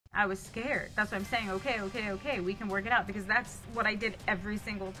I was scared. That's what I'm saying. Okay, we can work it out, because that's what I did every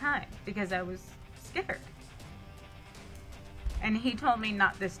single time, because I was scared. And he told me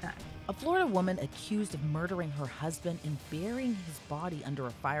not this time. A Florida woman accused of murdering her husband and burying his body under a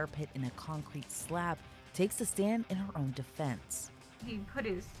fire pit in a concrete slab takes a stand in her own defense. He put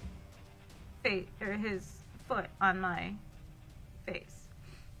his face, or his foot, on my face.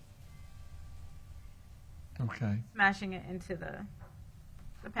 Okay. Smashing it into the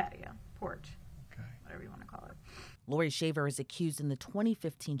patio, porch, Okay. whatever you want to call it. Laurie Shaver is accused in the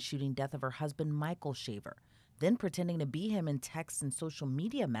 2015 shooting death of her husband, Michael Shaver, then pretending to be him in texts and social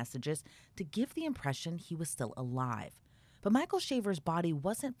media messages to give the impression he was still alive. But Michael Shaver's body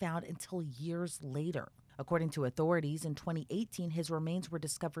wasn't found until years later. According to authorities, in 2018, his remains were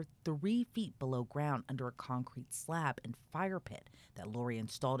discovered 3 feet below ground under a concrete slab and fire pit that Laurie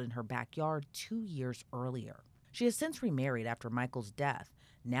installed in her backyard 2 years earlier. She has since remarried after Michael's death,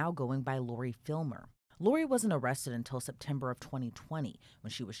 now going by Laurie Filmer. Laurie wasn't arrested until September of 2020, when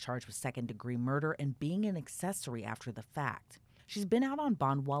she was charged with second-degree murder and being an accessory after the fact. She's been out on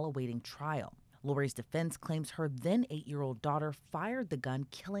bond while awaiting trial. Laurie's defense claims her then 8-year-old daughter fired the gun,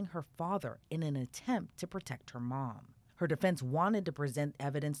 killing her father in an attempt to protect her mom. Her defense wanted to present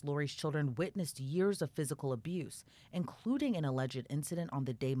evidence Laurie's children witnessed years of physical abuse, including an alleged incident on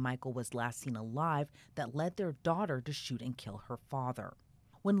the day Michael was last seen alive that led their daughter to shoot and kill her father.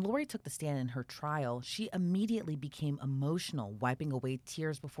 When Laurie took the stand in her trial, she immediately became emotional, wiping away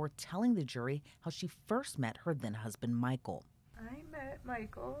tears before telling the jury how she first met her then-husband, Michael. I met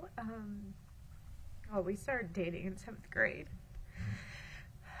Michael, we started dating in 7th grade.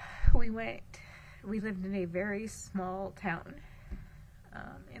 We lived in a very small town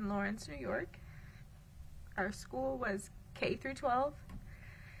in Lawrence, New York. Our school was K through 12,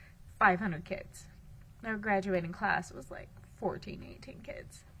 500 kids. Our graduating class was like 14, 18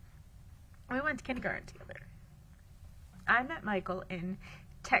 kids. We went to kindergarten together. I met Michael in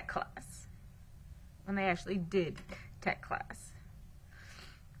tech class, when they actually did tech class,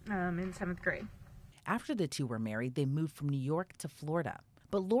 in 7th grade. After the two were married, they moved from New York to Florida.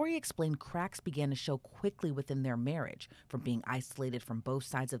 But Laurie explained cracks began to show quickly within their marriage, from being isolated from both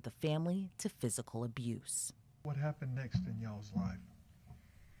sides of the family to physical abuse. What happened next in y'all's life?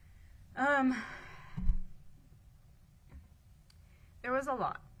 There was a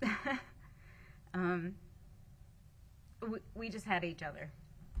lot. We just had each other.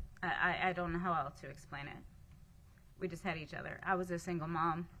 I don't know how else to explain it. We just had each other. I was a single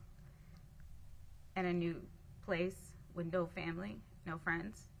mom in a new place with no family, no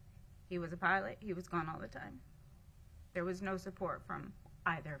friends. He was a pilot. He was gone all the time. There was no support from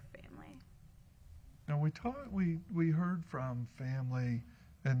either family. Now we heard from family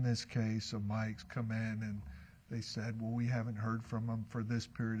in this case of Mike's come in and they said, well, we haven't heard from him for this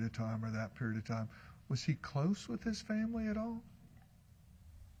period of time or that period of time. Was he close with his family at all?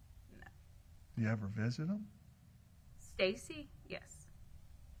 No. Do you ever visit him? Stacy? Yes.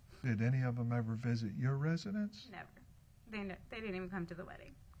 Did any of them ever visit your residence? Never. They didn't even come to the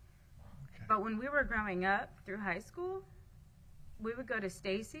wedding. Okay. But when we were growing up through high school, we would go to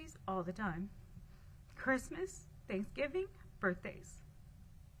Stacy's all the time. Christmas, Thanksgiving, birthdays.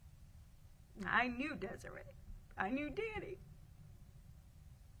 I knew Desiree. I knew Danny.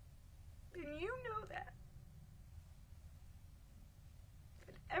 And you know that.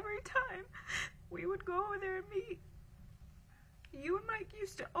 And every time we would go over there and meet, you and Mike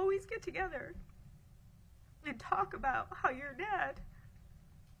used to always get together and talk about how your dad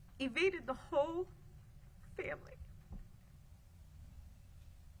evaded the whole family.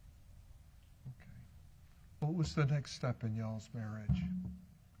 Okay. What was the next step in y'all's marriage?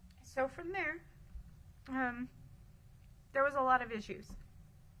 So from there, there was a lot of issues.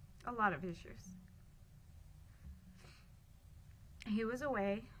 A lot of issues. He was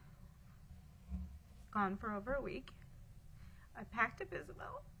away, gone for over a week. I packed up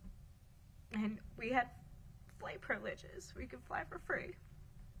Isabel, and we had flight privileges. We could fly for free.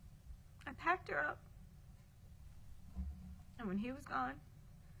 I packed her up, and when he was gone,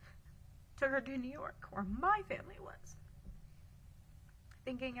 took her to New York, where my family was,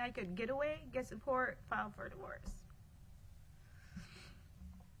 thinking I could get away, get support, file for divorce.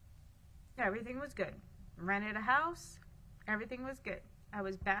 Everything was good. Rented a house. Everything was good. I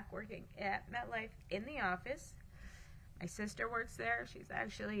was back working at MetLife in the office. My sister works there. She's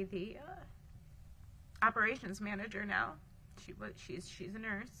actually the operations manager now. She's a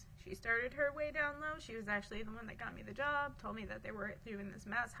nurse. She started her way down low. She was actually the one that got me the job, told me that they were doing this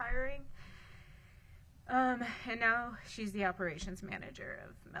mass hiring. And now she's the operations manager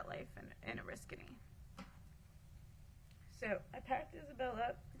of MetLife in Oriskany. So I packed Isabel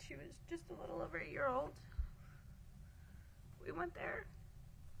up. She was just a little over 8 years old. We went there.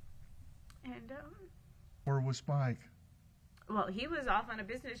 And, Where was Mike? well, he was off on a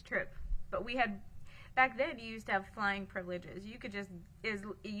business trip. But we had, back then, you used to have flying privileges. You could just,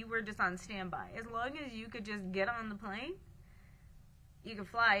 you were just on standby. As long as you could just get on the plane, you could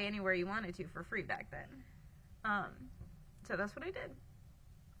fly anywhere you wanted to for free back then. So that's what I did.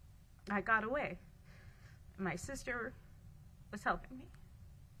 I got away. My sister was helping me.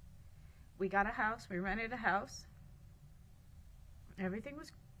 We got a house. We rented a house. Everything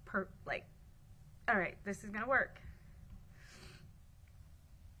was all right, this is going to work.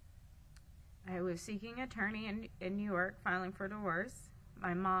 I was seeking an attorney in New York, filing for divorce.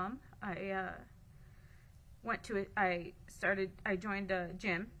 My mom, I joined a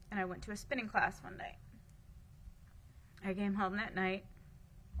gym, and I went to a spinning class one night. I came home that night.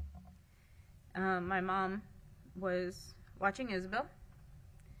 My mom was watching Isabel,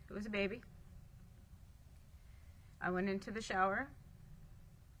 who was a baby. I went into the shower.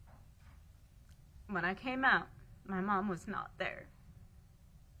 When I came out, my mom was not there.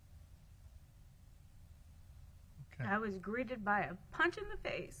 Okay. I was greeted by a punch in the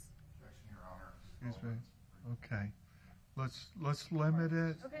face. Excuse me. Okay. Let's limit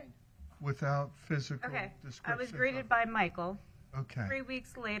it Okay. without physical Okay. description. I was greeted by Michael. Okay. 3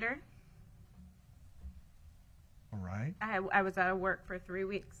 weeks later, All right. I was out of work for 3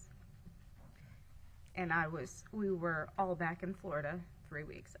 weeks. And we were all back in Florida 3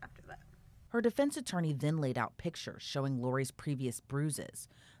 weeks after that. Her defense attorney then laid out pictures showing Laurie's previous bruises.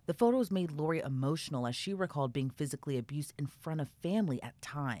 The photos made Laurie emotional as she recalled being physically abused in front of family at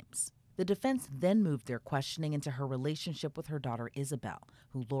times. The defense then moved their questioning into her relationship with her daughter Isabel,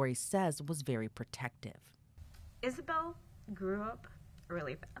 who Laurie says was very protective. Isabel grew up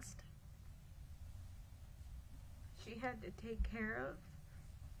really fast. She had to take care of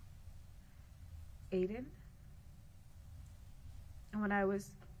Aiden when I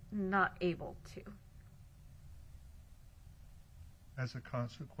was not able to. As a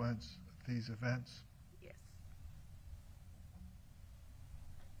consequence of these events. Yes.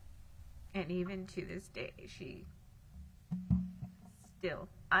 And even to this day,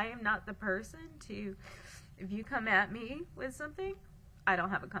 I am not the person to, if you come at me with something, I don't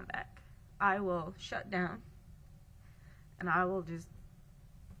have a comeback. I will shut down and I will just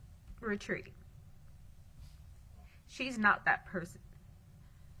retreat. She's not that person.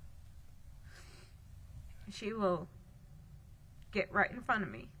 She will get right in front of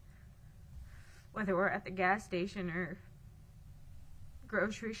me, whether we're at the gas station or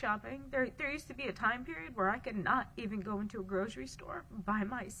grocery shopping. There used to be a time period where I could not even go into a grocery store by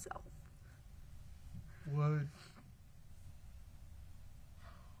myself.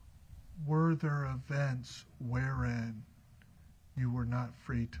 Were there events wherein you were not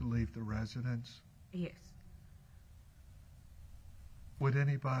free to leave the residence? Yes. Would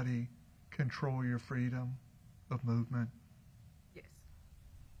anybody control your freedom of movement? Yes.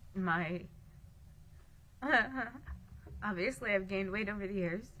 Obviously I've gained weight over the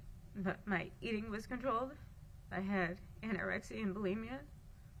years, but my eating was controlled. I had anorexia and bulimia.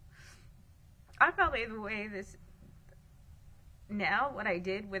 I probably the way this now, what I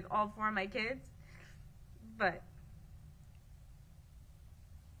did with all 4 of my kids, but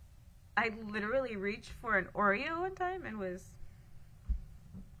I literally reached for an Oreo one time and was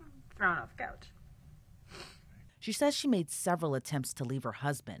thrown off the couch. She says she made several attempts to leave her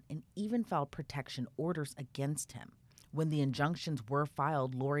husband and even filed protection orders against him. When the injunctions were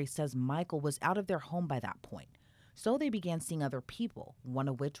filed, Laurie says Michael was out of their home by that point. So they began seeing other people, one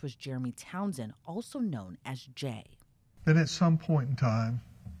of which was Jeremy Townsend, also known as Jay. Then at some point in time,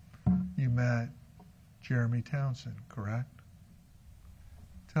 you met Jeremy Townsend, correct?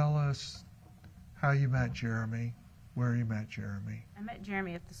 Tell us how you met Jeremy, where you met Jeremy. I met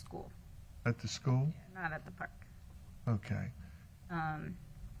Jeremy at the school. At the school? Yeah, not at the park. Okay.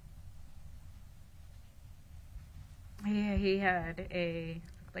 He had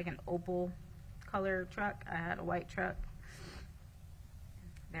an opal color truck. I had a white truck.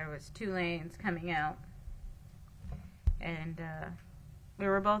 There was 2 lanes coming out. And we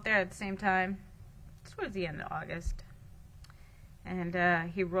were both there at the same time. Towards the end of August. And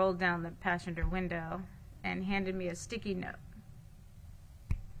he rolled down the passenger window and handed me a sticky note.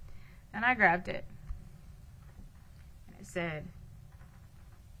 And I grabbed it. And it said,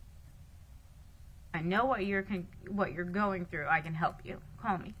 I know what you're going through. I can help you.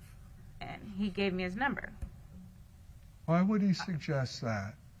 Call me. And he gave me his number. Why would he suggest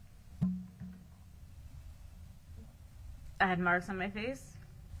that? I had marks on my face.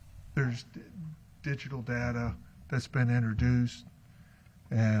 There's digital data that's been introduced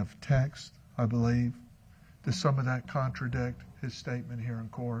of text, I believe. Does some of that contradict his statement here in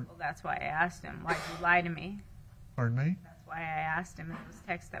court? Well, that's why I asked him, why did you lie to me? Pardon me? That's why I asked him in those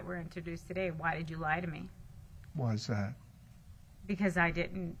texts that were introduced today, why did you lie to me? Why is that? Because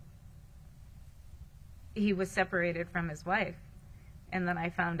he was separated from his wife. And then I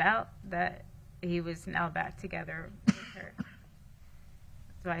found out that he was now back together with her.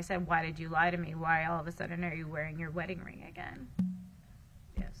 So I said, why did you lie to me? Why all of a sudden are you wearing your wedding ring again?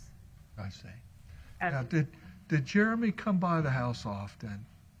 Yes. I see. Now, did Jeremy come by the house often?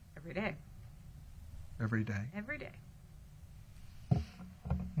 Every day. Every day? Every day.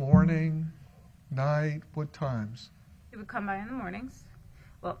 Morning, night, what times? He would come by in the mornings.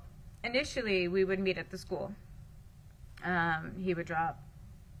 Well, initially we would meet at the school. He would drop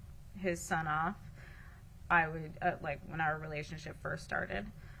his son off. I would, like when our relationship first started,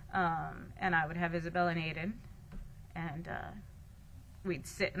 and I would have Isabel and Aiden, and we'd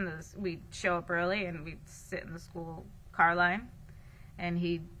show up early and we'd sit in the school car line, and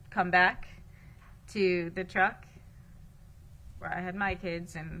he'd come back to the truck where I had my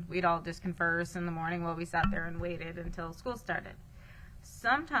kids, and we'd all just converse in the morning while we sat there and waited until school started.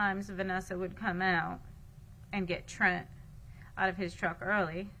 Sometimes Vanessa would come out and get Trent out of his truck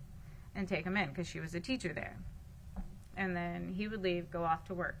early and take him in because she was a teacher there. And then he would leave, go off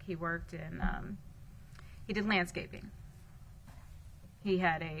to work. He worked in, he did landscaping. He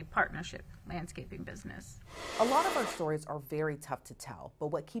had a partnership landscaping business. A lot of our stories are very tough to tell, but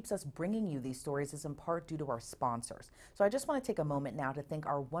what keeps us bringing you these stories is in part due to our sponsors. So I just want to take a moment now to thank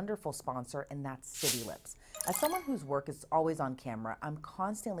our wonderful sponsor, and that's City Lips. As someone whose work is always on camera, I'm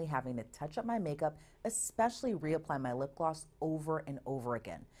constantly having to touch up my makeup, especially reapply my lip gloss over and over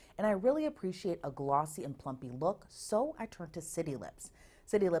again. And I really appreciate a glossy and plumpy look, so I turned to City Lips.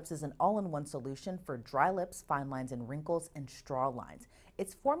 City Lips is an all-in-one solution for dry lips, fine lines and wrinkles, and straw lines.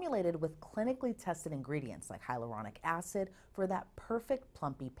 It's formulated with clinically tested ingredients like hyaluronic acid for that perfect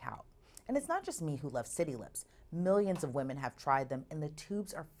plumpy pout. And it's not just me who loves City Lips. Millions of women have tried them, and the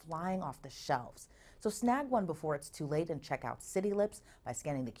tubes are flying off the shelves. So snag one before it's too late and check out City Lips by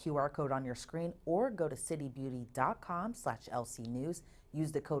scanning the QR code on your screen, or go to citybeauty.com/LCnews.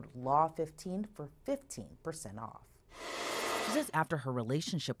 Use the code LAW15 for 15% off. She says after her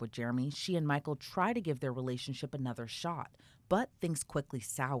relationship with Jeremy, she and Michael tried to give their relationship another shot, but things quickly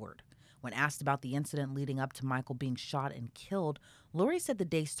soured. When asked about the incident leading up to Michael being shot and killed, Laurie said the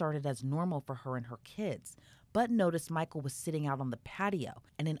day started as normal for her and her kids, but noticed Michael was sitting out on the patio,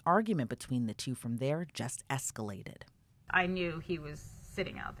 and an argument between the two from there just escalated. I knew he was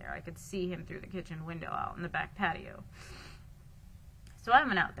sitting out there. I could see him through the kitchen window out in the back patio. So I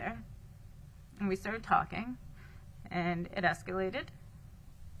went out there, and we started talking, and it escalated.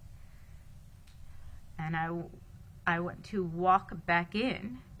 And I went to walk back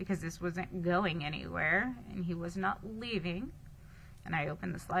in because this wasn't going anywhere, and he was not leaving. And I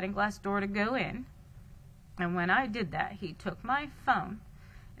opened the sliding glass door to go in. And when I did that, he took my phone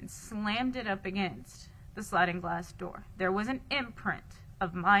and slammed it up against the sliding glass door. There was an imprint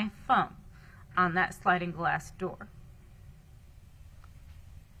of my phone on that sliding glass door.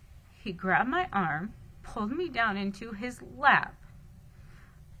 He grabbed my arm, pulled me down into his lap.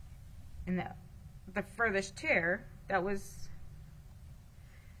 In the furthest chair, that was,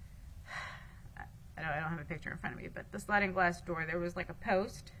 I don't have a picture in front of me, but the sliding glass door, there was like a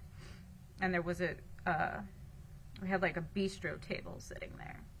post, and there was we had like a bistro table sitting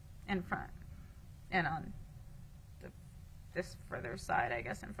there in front. And on this further side, I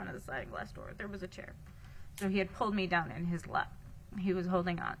guess, in front of the sliding glass door, there was a chair. So he had pulled me down in his lap. He was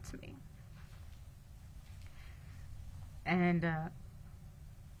holding on to me. And at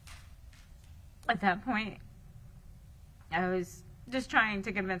that point, I was just trying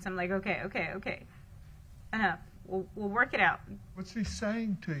to convince him, like, okay, enough. We'll work it out. What's he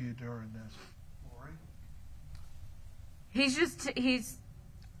saying to you during this, Laurie?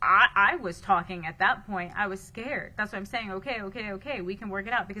 I was talking at that point. I was scared. That's why I'm saying, okay, we can work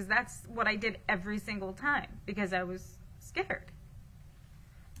it out, because that's what I did every single time, because I was scared.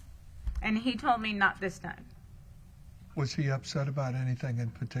 And he told me not this time. Was he upset about anything in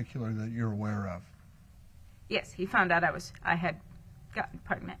particular that you're aware of? Yes, he found out I had gotten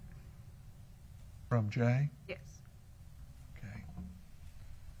pregnant. From Jay? Yes. Okay.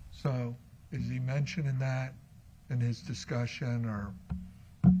 So, is he mentioning that in his discussion, or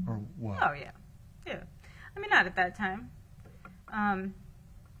what? Oh, yeah. Yeah. I mean, not at that time.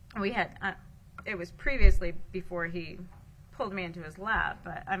 We had, it was previously before he pulled me into his lap,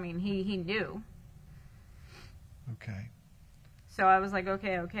 but I mean, he knew. Okay. So I was like,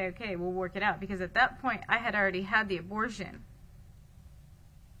 okay, we'll work it out. Because at that point, I had already had the abortion.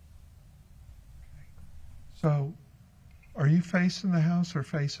 So, are you facing the house or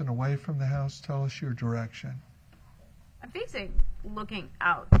facing away from the house? Tell us your direction. I'm facing, looking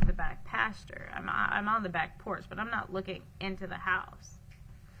out to the back pasture. I'm on the back porch, but I'm not looking into the house.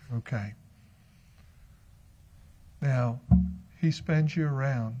 Okay. Now, he spins you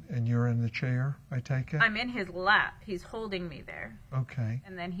around and you're in the chair, I take it? I'm in his lap. He's holding me there. Okay.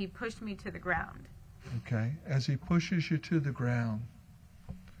 And then he pushed me to the ground. Okay. As he pushes you to the ground,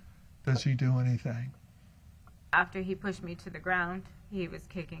 does he do anything? After he pushed me to the ground, he was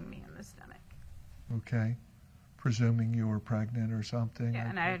kicking me in the stomach. Okay. Presuming you were pregnant or something? Yeah,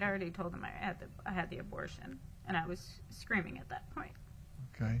 and I had already told him I had the abortion, and I was screaming at that point.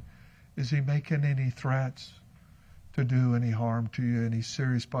 Okay. Is he making any threats to do any harm to you, any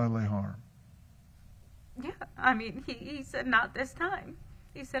serious bodily harm? Yeah, I mean, he said not this time.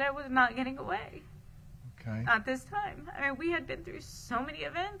 He said I was not getting away. Okay. Not this time. I mean, we had been through so many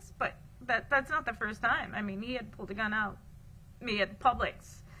events, but that's not the first time. I mean, he had pulled a gun out me at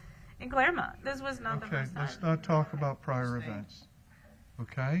Publix in Claremont. This was not the first time. Okay, let's not talk about prior events.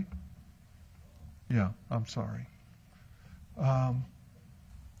 Okay? Yeah, I'm sorry.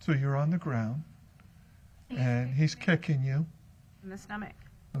 So you're on the ground, and he's kicking you. In the stomach.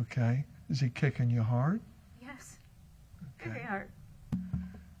 Okay. Is he kicking you hard? Yes. Okay. Very hard.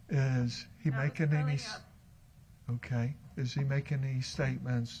 Is he I was making any... curling up. Okay. Is he making any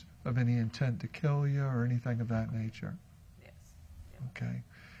statements of any intent to kill you or anything of that nature? Yes. Okay.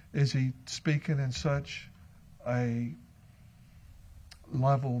 Is he speaking in such a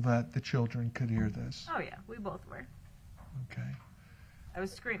level that the children could hear this? Oh, yeah, we both were. Okay. I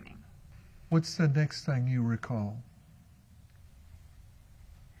was screaming. What's the next thing you recall?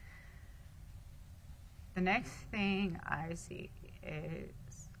 The next thing I see is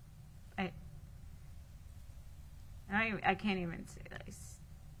I can't even say that I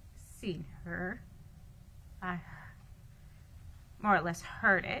seen her. I more or less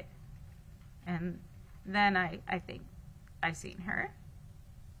heard it, and then I think I seen her.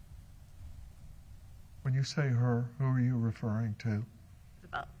 When you say her, who are you referring to?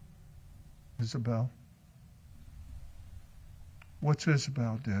 Isabel. Isabel? What's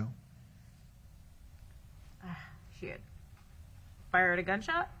Isabel do? She had fired a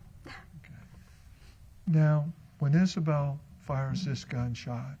gunshot. Okay. Now, when Isabel fires this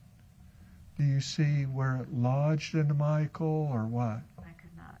gunshot, do you see where it lodged into Michael or what? I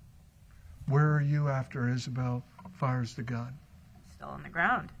could not. Where are you after Isabel fires the gun? Still on the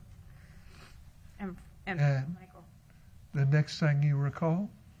ground. And Michael. The next thing you recall?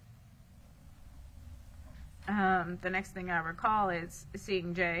 The next thing I recall is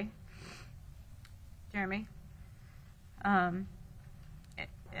seeing Jeremy, and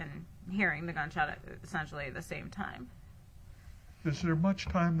hearing the gunshot at essentially the same time. Is there much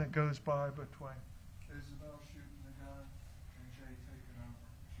time that goes by between Isabel shooting the gun and Jay taking over,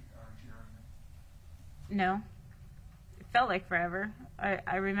 or Jeremy? No. It felt like forever.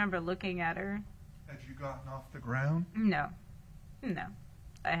 I remember looking at her. Had you gotten off the ground? No,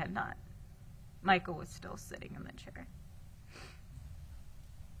 I had not. Michael was still sitting in the chair.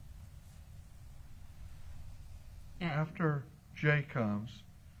 Yeah. After Jay comes,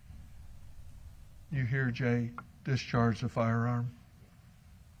 you hear Jay discharge the firearm.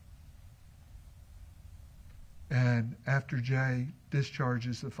 And after Jay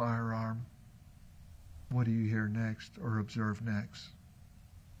discharges the firearm, what do you hear next or observe next?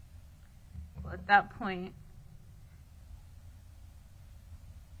 Well, at that point,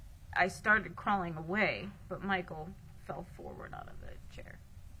 I started crawling away, but Michael fell forward out of the chair.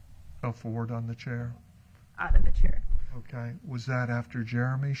 Fell forward on the chair? Out of the chair. Okay. Was that after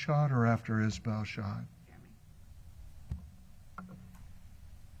Jeremy shot or after Isabel shot? Jeremy.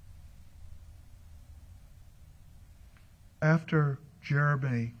 After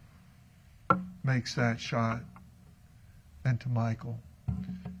Jeremy makes that shot into Michael,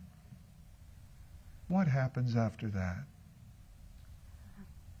 what happens after that?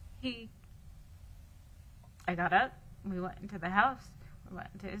 I got up, we went into the house, we went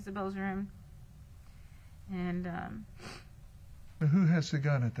into Isabel's room, and Who has the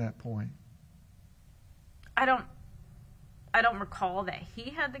gun at that point? I don't recall that he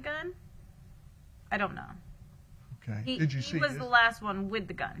had the gun. I don't know. Okay. He was the last one with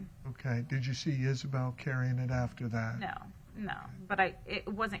the gun. Okay. Did you see Isabel carrying it after that? No. But it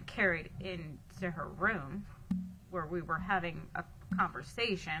wasn't carried into her room where we were having a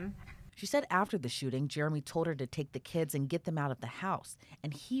conversation. She said after the shooting, Jeremy told her to take the kids and get them out of the house,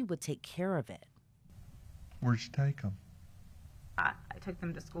 and he would take care of it. Where'd you take them? I took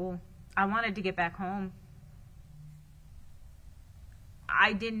them to school. I wanted to get back home.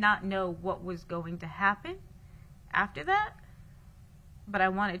 I did not know what was going to happen after that, but I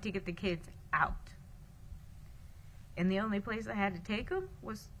wanted to get the kids out. And the only place I had to take them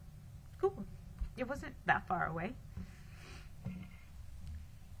was school. It wasn't that far away.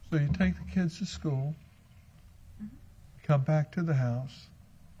 So you take the kids to school, come back to the house.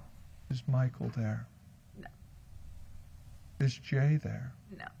 Is Michael there? No. Is Jay there?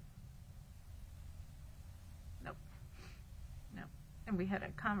 No. Nope. No. And we had a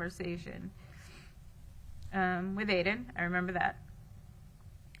conversation with Aiden. I remember that.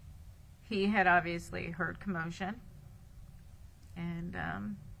 He had obviously heard commotion. And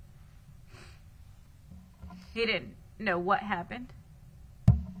he didn't know what happened.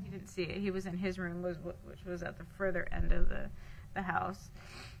 He didn't see it. He was in his room, which was at the further end of the house.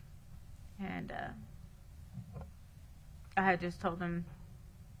 And I had just told him,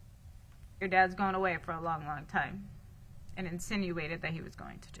 your dad's going away for a long, long time, and insinuated that he was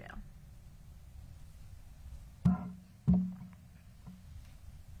going to jail.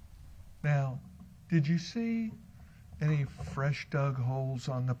 Now, did you see any fresh dug holes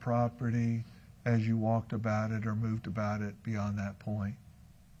on the property as you walked about it or moved about it beyond that point?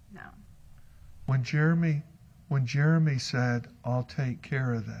 No. When Jeremy said, I'll take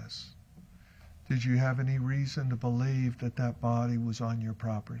care of this, did you have any reason to believe that that body was on your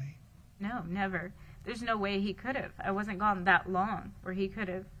property? No, never. There's no way he could have. I wasn't gone that long where he could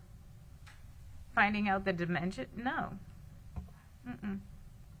have. Finding out the dimension? No. Mm-mm.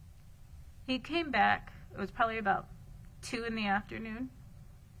 He came back. It was probably about 2 p.m.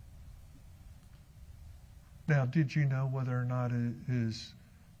 Now, did you know whether or not his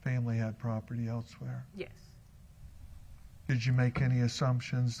family had property elsewhere? Yes. Did you make any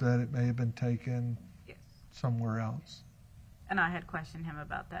assumptions that it may have been taken Yes. somewhere else? And I had questioned him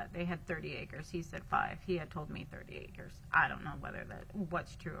about that. They had 30 acres. He said 5. He had told me 30 acres. I don't know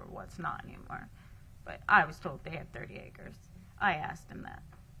what's true or what's not anymore. But I was told they had 30 acres. I asked him that.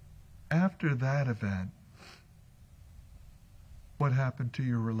 After that event, what happened to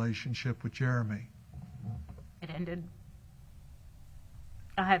your relationship with Jeremy? It ended.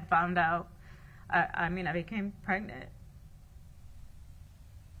 I had found out. I became pregnant.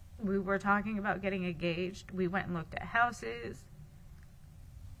 We were talking about getting engaged. We went and looked at houses.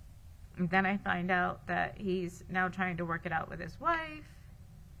 And then I find out that he's now trying to work it out with his wife.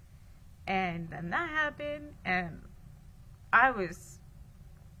 And then that happened. And I was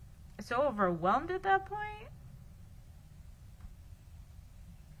so overwhelmed at that point.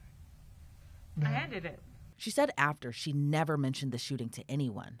 No. I ended it. She said after she never mentioned the shooting to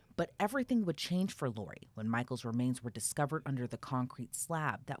anyone, but everything would change for Laurie when Michael's remains were discovered under the concrete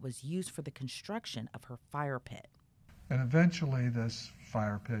slab that was used for the construction of her fire pit. And eventually this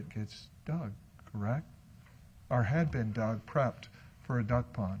fire pit gets dug, correct? Or had been dug, prepped for a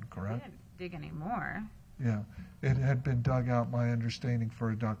duck pond, I correct? didn't dig anymore. Yeah. It had been dug out, my understanding, for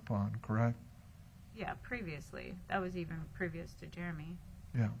a duck pond, correct? Yeah, previously. That was even previous to Jeremy.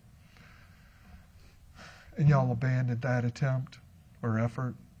 Yeah. And y'all abandoned that attempt or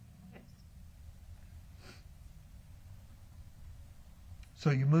effort? Yes. So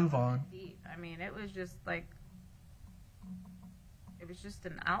you move on. Deep. I mean, it was just like, it was just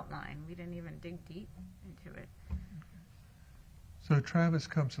an outline. We didn't even dig deep into it. So Travis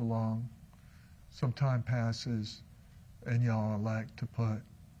comes along, some time passes, and y'all elect to put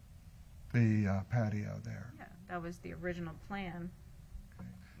the patio there. Yeah, that was the original plan.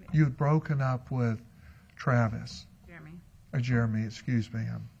 You'd broken up with Travis. Jeremy. Excuse me,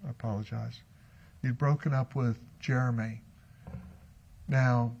 I apologize. You'd broken up with Jeremy.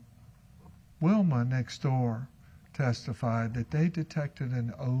 Now, Wilma next door testified that they detected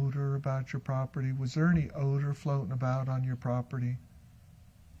an odor about your property. Was there any odor floating about on your property?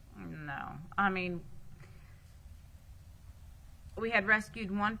 No. I mean, we had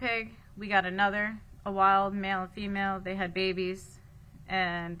rescued one pig. We got another, a wild male and female. They had babies.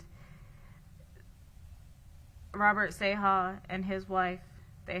 And Robert Seha and his wife,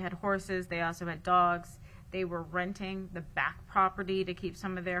 they had horses. They also had dogs. They were renting the back property to keep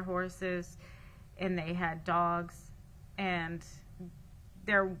some of their horses, and they had dogs. And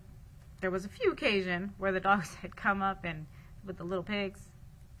there was a few occasions where the dogs had come up and with the little pigs.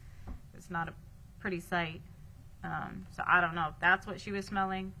 It's not a pretty sight. So I don't know if that's what she was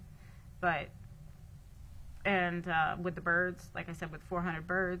smelling, but with the birds, like I said, with 400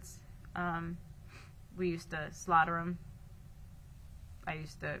 birds. We used to slaughter them. I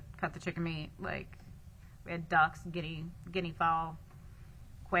used to cut the chicken meat. Like, we had ducks, guinea fowl,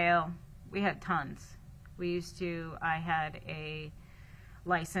 quail. We had tons. I had a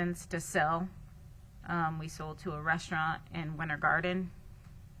license to sell. We sold to a restaurant in Winter Garden.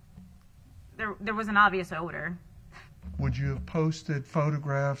 There was an obvious odor. Would you have posted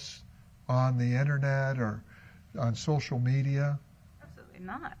photographs on the internet or on social media? Absolutely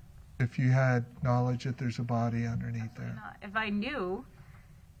not. If you had knowledge that there's a body underneath Absolutely there? not. If I knew,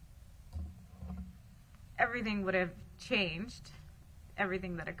 everything would have changed,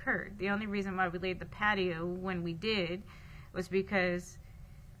 everything that occurred. The only reason why we laid the patio when we did was because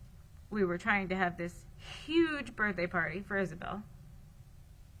we were trying to have this huge birthday party for Isabel.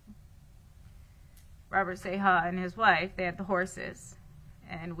 Robert Seha and his wife, they had the horses,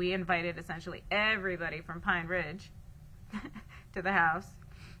 and we invited essentially everybody from Pine Ridge to the house.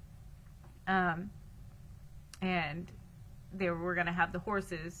 And they were going to have the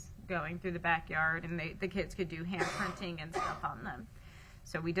horses going through the backyard, and the kids could do hand printing and stuff on them.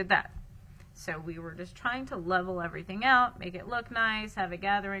 So we did that. So we were just trying to level everything out, make it look nice, have a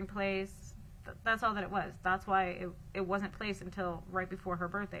gathering place. That's all that it was. That's why it wasn't placed until right before her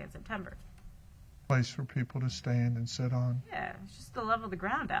birthday in September. Place for people to stand and sit on? Yeah, it's just to level the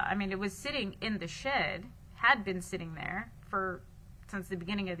ground out. I mean, it was sitting in the shed, had been sitting there since the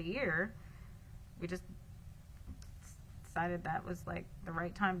beginning of the year. We just decided that was like the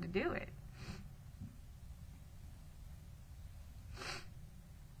right time to do it.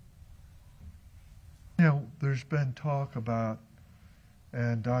 You know, there's been talk about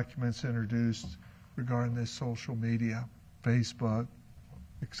and documents introduced regarding this social media, Facebook,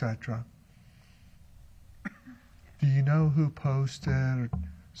 etc. Do you know who posted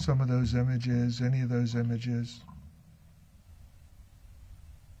some of those images, any of those images?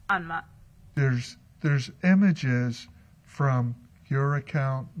 There's images from your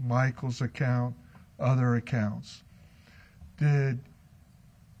account, Michael's account, other accounts. Did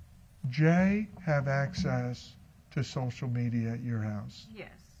Jay have access to social media at your house? Yes.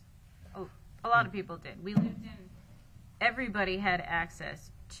 Oh, a lot of people did. We lived in, everybody had access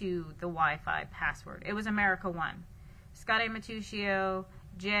to the Wi-Fi password. It was America One. Scott A. Matuccio,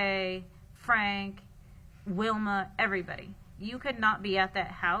 Jay, Frank, Wilma, everybody. You could not be at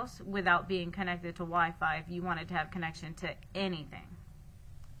that house without being connected to Wi-Fi if you wanted to have connection to anything.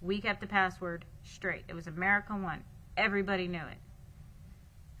 We kept the password straight. It was America One. Everybody knew it.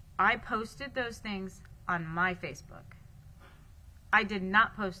 I posted those things on my Facebook. I did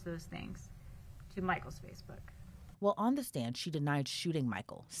not post those things to Michael's Facebook. Well, on the stand, she denied shooting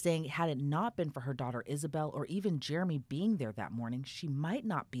Michael, saying had it not been for her daughter Isabel or even Jeremy being there that morning, she might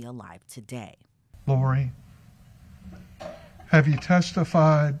not be alive today. Laurie, have you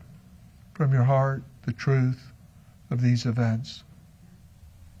testified from your heart the truth of these events?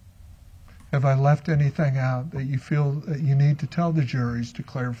 Have I left anything out that you feel that you need to tell the juries to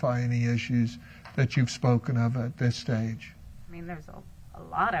clarify any issues that you've spoken of at this stage? I mean, there's a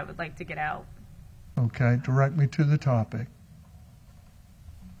lot I would like to get out. Okay, direct me to the topic.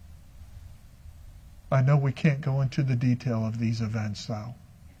 I know we can't go into the detail of these events, though.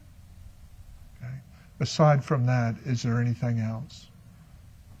 Okay. Aside from that, is there anything else?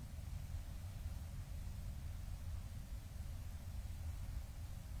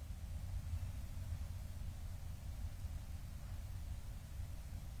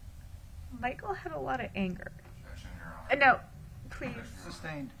 Michael had a lot of anger. Objection, Your No, Honor. please.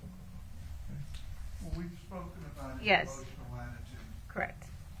 Sustained. Well, we've spoken about his Yes. emotional attitude, Correct.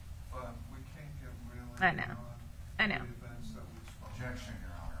 but we can't get really I know. I know. the events that we've spoken. Objection,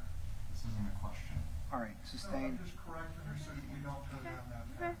 Your Honor. This isn't a question. All right, No, sustained. I'm just correcting her so we don't go down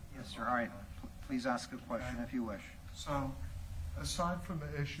that path. Yes, sir. All right. Please ask a question if you wish. So, aside from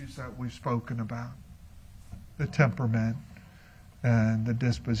the issues that we've spoken about, the temperament and the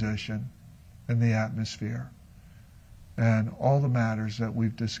disposition and the atmosphere and all the matters that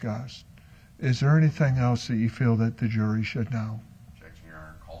we've discussed, is there anything else that you feel that the jury should know? Objection, Your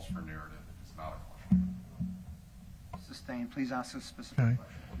Honor. Calls for narrative. It is not a question. Sustained. Please ask a specific Okay.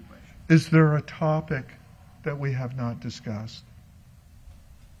 question if you wish. Is there a topic that we have not discussed?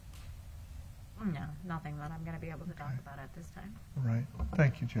 No, nothing that I'm going to be able to talk about at this time. All right.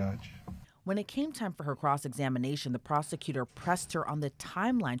 Thank you, Judge. When it came time for her cross-examination, the prosecutor pressed her on the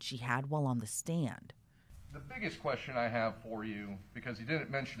timeline she had while on the stand. The biggest question I have for you, because you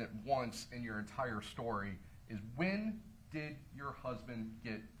didn't mention it once in your entire story, is when did your husband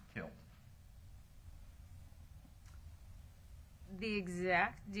get killed? The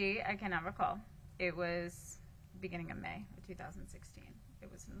exact date I cannot recall. It was beginning of May of 2016.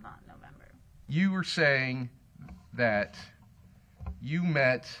 It was not November. You were saying that you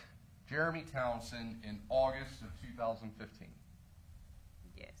met Jeremy Townsend in August of 2015.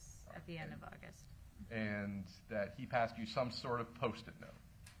 Yes, at the end of August. and that he passed you some sort of Post-it note.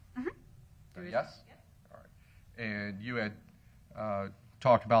 Mm-hmm. Yes? All right. And you had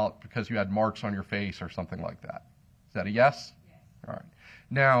talked about because you had marks on your face or something like that. Is that a yes? Yes. All right.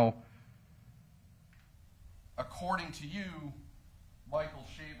 Now, according to you, Michael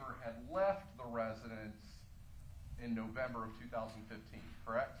Shaver had left the residence in November of 2015,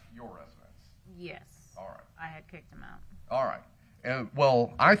 correct? Your residence. Yes. All right. I had kicked him out. All right.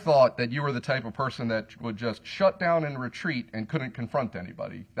 Well, I thought that you were the type of person that would just shut down and retreat and couldn't confront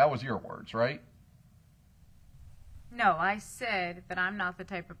anybody. That was your words, right? No, I said that I'm not the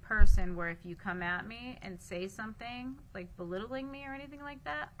type of person where if you come at me and say something like belittling me or anything like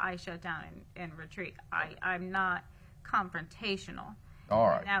that, I shut down and retreat. I'm not confrontational. All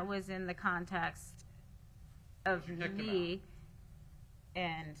right. And that was in the context of You kicked him me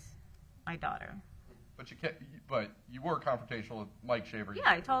and my daughter. But you were confrontational with Mike Shaver. Yeah,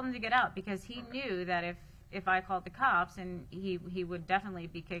 I told him to get out because he knew that if I called the cops, and he would definitely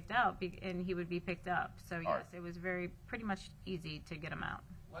be kicked out, and he would be picked up. So yes, right. it was pretty much easy to get him out.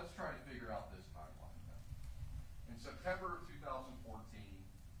 Let's try to figure out this timeline then. In September of 2014,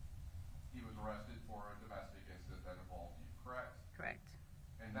 he was arrested for a domestic incident that involved you, correct? Correct.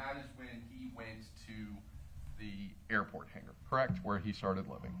 And that is when he went to the airport hangar, correct? Where he started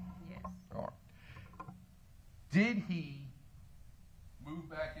living. Yes. All right. Did he move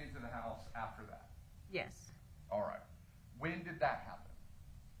back into the house after that? Yes. All right. When did that happen?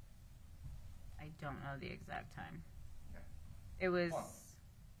 I don't know the exact time. Okay. It was.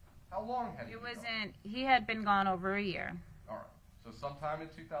 How long had he It been gone? wasn't. He had been gone over a year. All right. So sometime in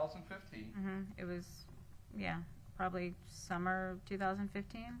 2015. It was, yeah, probably summer of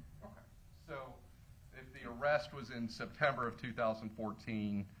 2015. Okay. So if the arrest was in September of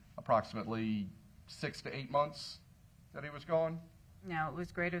 2014, approximately 6 to 8 months that he was gone? No, it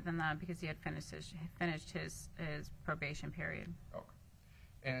was greater than that because he had finished his probation period. Okay.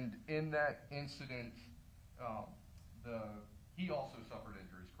 And in that incident, he also suffered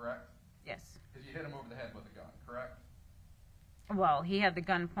injuries, correct? Yes. Because you hit him over the head with a gun, correct? Well, he had the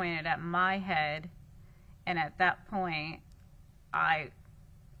gun pointed at my head, and at that point, I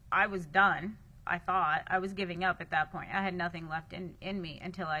was done. I thought I was giving up at that point. I had nothing left in me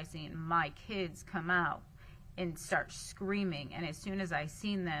until I seen my kids come out and start screaming. And as soon as I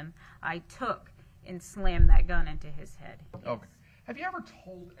seen them, I took and slammed that gun into his head. Yes. Okay. Have you ever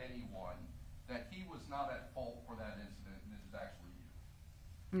told anyone that he was not at fault for that incident and it is actually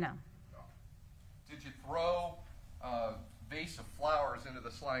you? No. No. Did you throw a vase of flowers into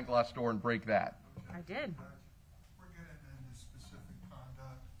the sliding glass door and break that? I did. We're getting into specific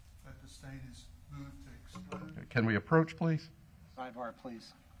conduct that the state is moved to exclude. Can we approach, please? Sidebar,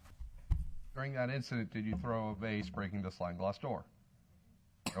 please. During that incident, did you throw a vase breaking the sliding glass door?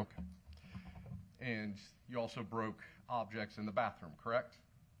 Okay. And you also broke objects in the bathroom, correct?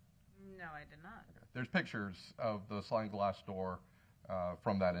 No, I did not. Okay. There's pictures of the sliding glass door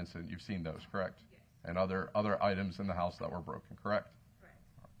from that incident. You've seen those, correct? Yes. And other items in the house that were broken, correct?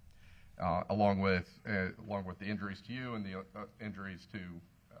 Correct. Along with the injuries to you and the injuries to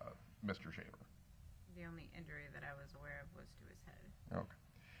Mr. Shaver. The only injury that I was aware of was to his head. Okay.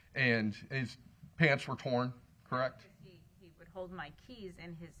 And his pants were torn, correct? He would hold my keys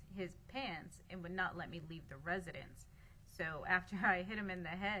in his pants and would not let me leave the residence. So after I hit him in the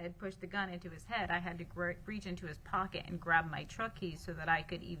head, pushed the gun into his head, I had to reach into his pocket and grab my truck keys so that I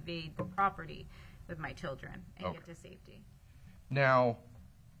could evade the property with my children and get to safety. Now,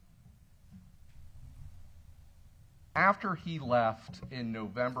 after he left in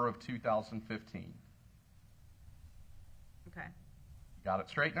November of 2015, Okay. got it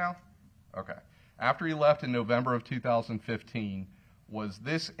straight now? Okay. After he left in November of 2015, was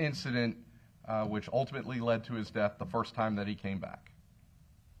this incident, which ultimately led to his death, the first time that he came back?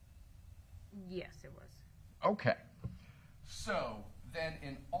 Yes, it was. Okay. So then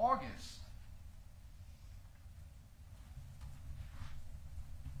in August,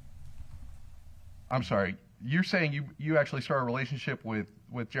 I'm sorry, you're saying you actually started a relationship with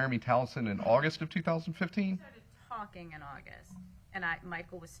Jeremy Towson in August of 2015? We started talking in August, and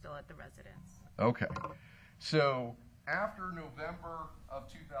Michael was still at the residence. Okay. So after November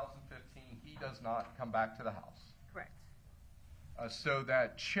of 2015, he does not come back to the house. Correct. So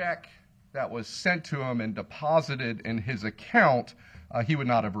that check that was sent to him and deposited in his account, he would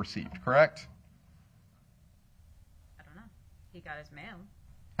not have received, correct? I don't know. He got his mail.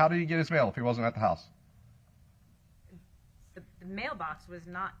 How did he get his mail if he wasn't at the house? The mailbox was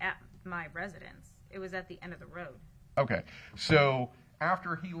not at my residence. It was at the end of the road. Okay. So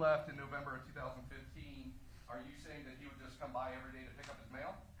after he left in November of 2015, are you saying that he would just come by every day to pick up his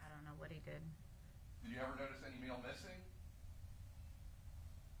mail? I don't know what he did. Did you ever notice any mail missing?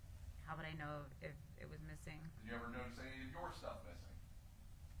 How would I know if it was missing? Did you ever notice any of your stuff missing?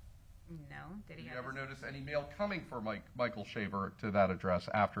 No. Did he Did you have ever his- notice any mail coming for Michael Shaver to that address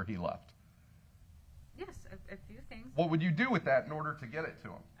after he left? Yes, a few things. What would you do with that in order to get it to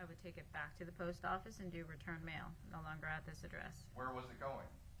him? I would take it back to the post office and do return mail. No longer at this address. Where was it going?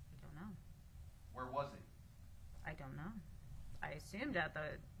 I don't know. Where was he? I don't know. I assumed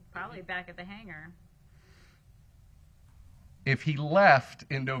probably back at the hangar. If he left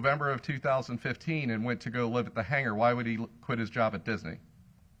in November of 2015 and went to go live at the hangar, why would he quit his job at Disney?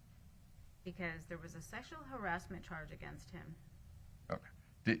 Because there was a sexual harassment charge against him. Okay.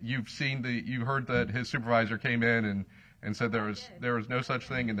 You heard that his supervisor came in and said there was no such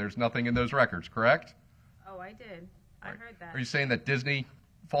thing and there's nothing in those records, correct? Oh, I did. I heard that. Are you saying that Disney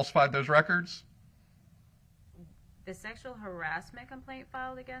falsified those records? The sexual harassment complaint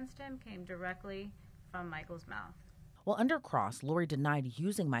filed against him came directly from Michael's mouth. Well, under cross, Laurie denied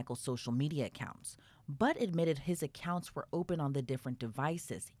using Michael's social media accounts, but admitted his accounts were open on the different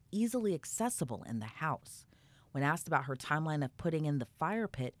devices, easily accessible in the house. When asked about her timeline of putting in the fire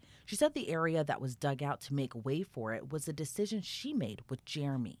pit, she said the area that was dug out to make way for it was a decision she made with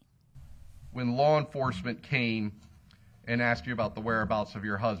Jeremy. When law enforcement came and asked you about the whereabouts of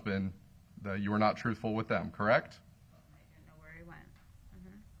your husband, you were not truthful with them, correct? I didn't know where he went.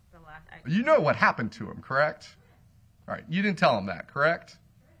 You know what happened to him, correct? All right, you didn't tell him that, correct?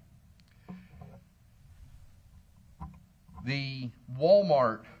 The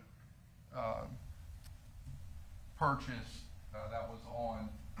Walmart purchase that was on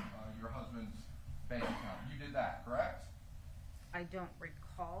your husband's bank account, you did that, correct? I don't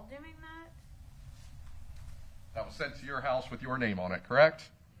recall doing that. That was sent to your house with your name on it, correct?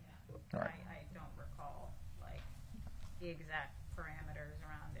 Yeah. All right. I don't recall, like, the exact parameters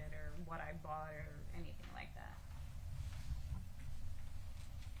around it or what I bought or anything like that.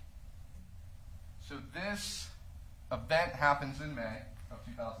 So this event happens in May of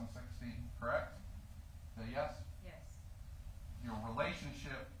 2016, correct? Say yes? Yes. Your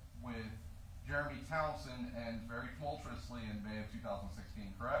relationship with Jeremy Townsend ends very tumultuously in May of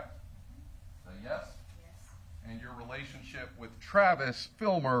 2016, correct? Say yes? Yes. And your relationship with Travis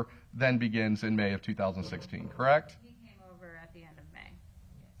Filmer then begins in May of 2016, correct? He came over at the end of May.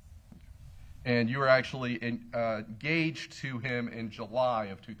 Yes. And you were actually engaged to him in July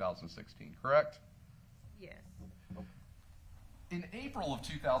of 2016, correct? Yes. In April of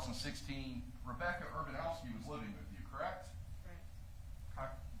 2016, Rebecca Urbanowski was living with you, correct? Right.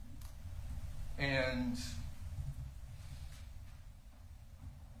 Okay. And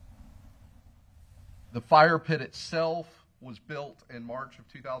the fire pit itself was built in March of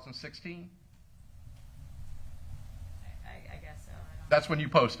 2016? I guess so. I don't That's when you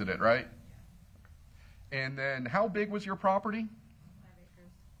posted it, right? Yeah. And then how big was your property? 5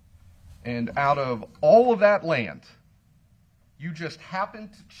 acres. And out of all of that land, you just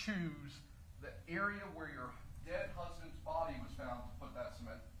happened to choose the area where your dead husband's body was found to put that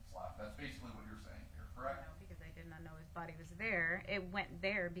cement slab. That's basically what you're saying here, correct? No, because I did not know his body was there. It went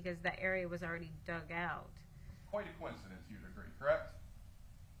there because that area was already dug out. Quite a coincidence, you'd agree, correct?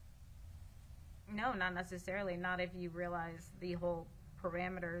 No, not necessarily. Not if you realize the whole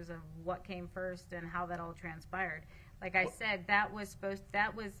parameters of what came first and how that all transpired. Like I said, that was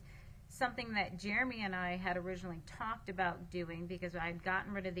something that Jeremy and I had originally talked about doing because I had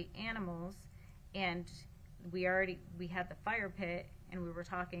gotten rid of the animals and we had the fire pit and we were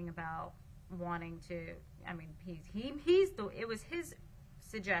talking about wanting to, I mean, it was his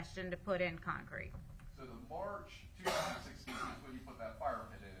suggestion to put in concrete. So the March 2016 is when you put that fire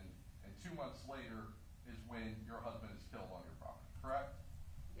pit in, and 2 months later is when your husband is killed on your property, correct?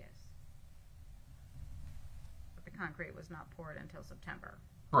 Yes. But the concrete was not poured until September.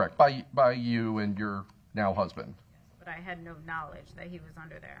 Correct, by you and your now husband. But I had no knowledge that he was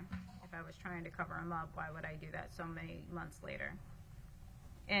under there. If I was trying to cover him up, why would I do that so many months later?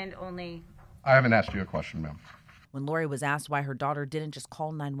 And only... I haven't asked you a question, ma'am. When Laurie was asked why her daughter didn't just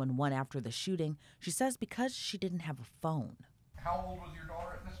call 911 after the shooting, she says because she didn't have a phone. How old was your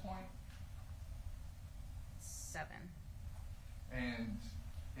daughter at this point? 7. And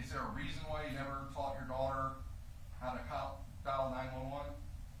is there a reason why you never taught your daughter how to dial 911?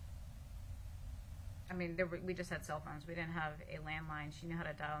 I mean, we just had cell phones. We didn't have a landline. She knew how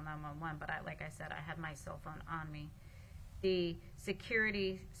to dial 911, but like I said, I had my cell phone on me. The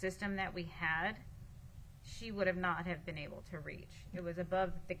security system that we had, she would not have been able to reach. It was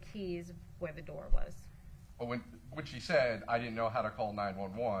above the keys where the door was. Well, when she said, I didn't know how to call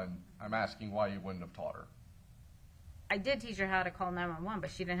 911, I'm asking why you wouldn't have taught her. I did teach her how to call 911,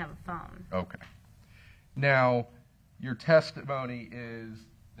 but she didn't have a phone. Okay. Now, your testimony is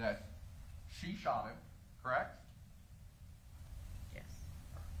that she shot him, correct? Yes.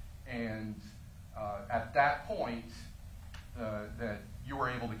 And at that point, that you were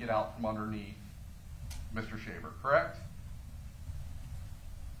able to get out from underneath Mr. Shaver, correct?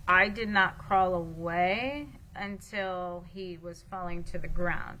 I did not crawl away until he was falling to the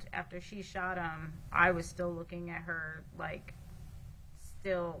ground. After she shot him, I was still looking at her, like,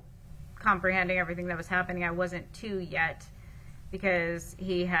 still comprehending everything that was happening. I wasn't to yet because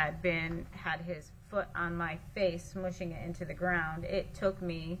he had his foot on my face, smushing it into the ground. It took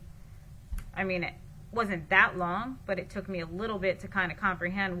me, I mean, it wasn't that long, but it took me a little bit to kind of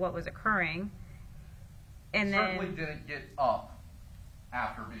comprehend what was occurring. And Certainly didn't get up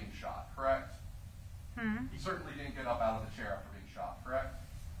after being shot, correct? He certainly didn't get up out of the chair after being shot, correct?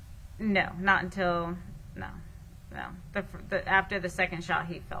 No, not until, no. After the second shot,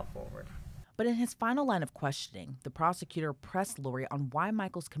 he fell forward. But in his final line of questioning, the prosecutor pressed Laurie on why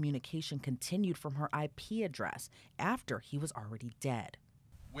Michael's communication continued from her IP address after he was already dead.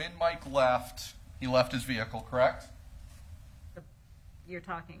 When Mike left, he left his vehicle, correct? You're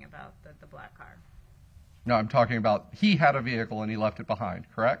talking about the black car. No, I'm talking about he had a vehicle and he left it behind,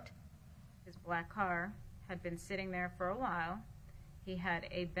 correct? His black car had been sitting there for a while. He had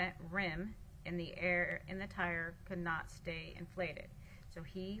a bent rim, and the air in the tire could not stay inflated. So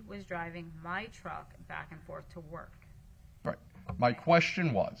he was driving my truck back and forth to work. Right. My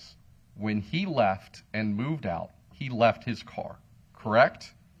question was, when he left and moved out, he left his car,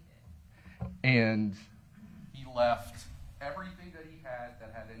 correct? And he left everything that he had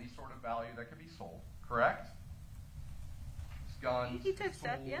that had any sort of value that could be sold, correct? His guns, He took his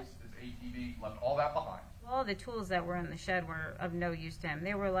stuff, tools, yes. his ATV, left all that behind. All the tools that were in the shed were of no use to him.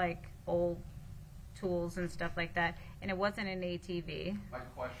 They were like old tools and stuff like that, and it wasn't an ATV. My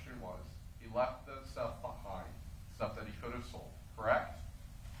question was, he left the stuff behind, stuff that he could have sold, correct?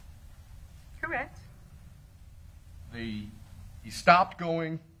 Correct. He stopped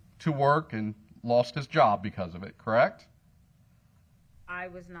going to work and lost his job because of it, correct? I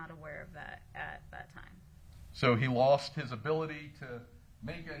was not aware of that at that time. So he lost his ability to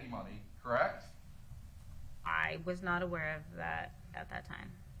make any money, correct? I was not aware of that at that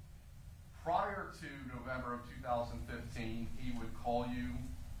time. Prior to November of 2015, he would call you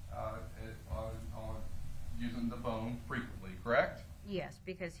on using the phone frequently, correct? Yes,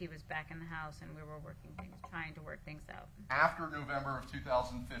 because he was back in the house and we were trying to work things out. After November of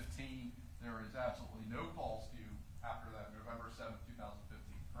 2015, there is absolutely no calls to you after that November 7th,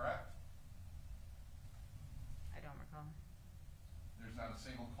 2015, correct? I don't recall. There's not a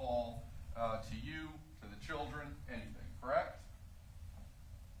single call to you, to the children, anything, correct?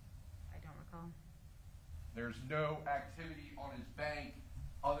 I don't recall. There's no activity on his bank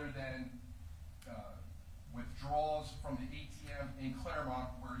other than withdrawals from the ATM in Claremont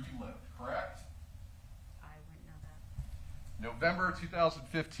where you lived, correct? I wouldn't know that. November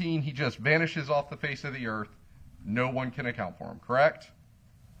 2015, he just vanishes off the face of the earth. No one can account for him, correct?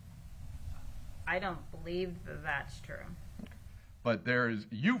 I don't believe that's true. But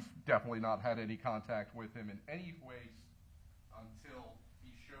you've definitely not had any contact with him in any way until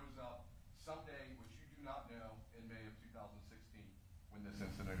he shows up someday, which you do not know, in May of 2016 when this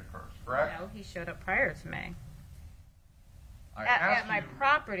incident occurs, correct? No, he showed up prior to May. At my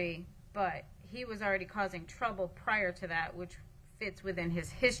property, but he was already causing trouble prior to that, which fits within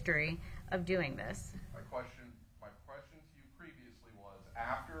his history of doing this. My question to you previously was,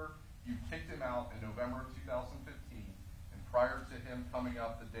 after you kicked him out in November of 2015, and prior to him coming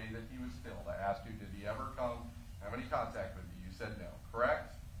up the day that he was killed, I asked you, did he ever come, have any contact with you? You said no,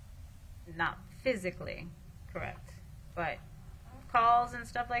 correct? Not physically, correct. But calls and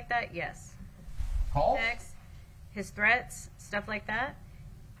stuff like that, yes. Calls? Texts, his threats, stuff like that.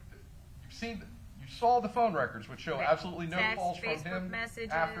 You saw the phone records, which show Okay. absolutely no Text, calls from Facebook him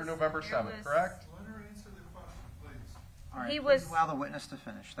messages, after November there 7th, was- correct? Let her answer the question, please. All right, He please was- allow the witness to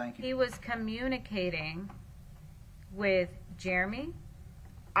finish. Thank you. He was communicating with Jeremy.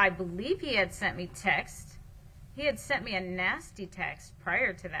 I believe he had sent me text. He had sent me a nasty text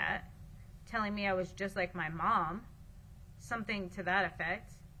prior to that, telling me I was just like my mom, something to that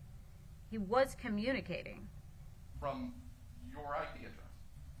effect. He was communicating. From your IP address.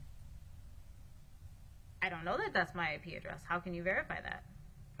 I don't know that that's my IP address. How can you verify that?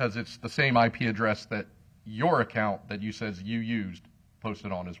 Because it's the same IP address that your account that you says you used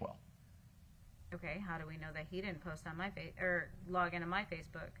posted on as well. Okay, how do we know that he didn't post on my or log into my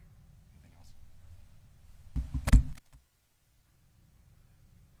Facebook?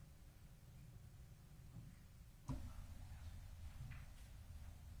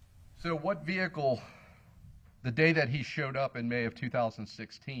 So what vehicle The day that he showed up in May of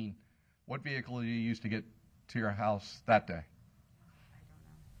 2016, what vehicle did you use to get to your house that day?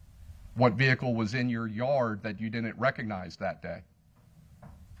 What vehicle was in your yard that you didn't recognize that day?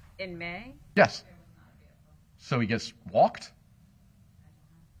 In May? Yes. So he gets walked?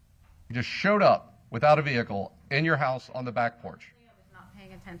 He just showed up without a vehicle in your house on the back porch. I was not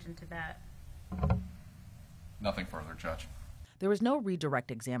paying attention to that. Nothing further, Judge. There was no redirect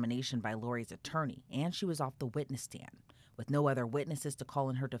examination by Laurie's attorney, and she was off the witness stand. With no other witnesses to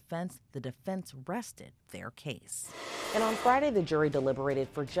call in her defense, the defense rested their case. And on Friday, the jury deliberated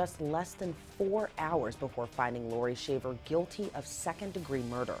for just less than 4 hours before finding Laurie Shaver guilty of second-degree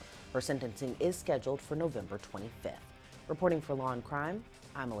murder. Her sentencing is scheduled for November 25th. Reporting for Law and Crime,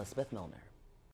 I'm Elizabeth Millner.